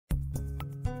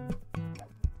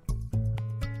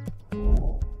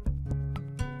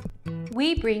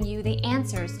We bring you the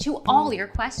answers to all your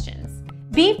questions.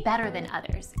 Be better than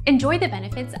others. Enjoy the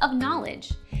benefits of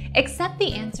knowledge. Accept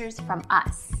the answers from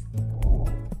us.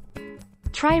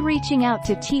 Try reaching out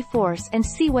to T-Force and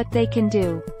see what they can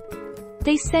do.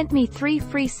 They sent me 3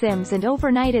 free SIMs and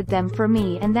overnighted them for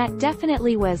me, and that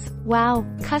definitely was, wow,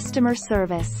 customer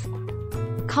service.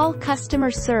 Call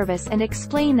customer service and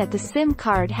explain that the SIM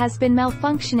card has been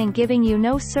malfunctioning, giving you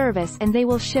no service, and they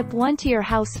will ship one to your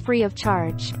house free of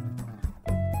charge.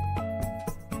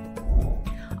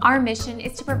 Our mission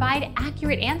is to provide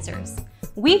accurate answers.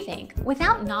 We think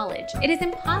without knowledge, it is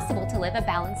impossible to live a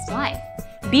balanced life.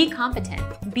 Be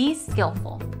competent, be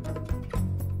skillful.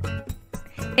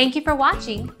 Thank you for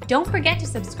watching. Don't forget to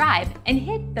subscribe and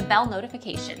hit the bell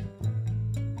notification.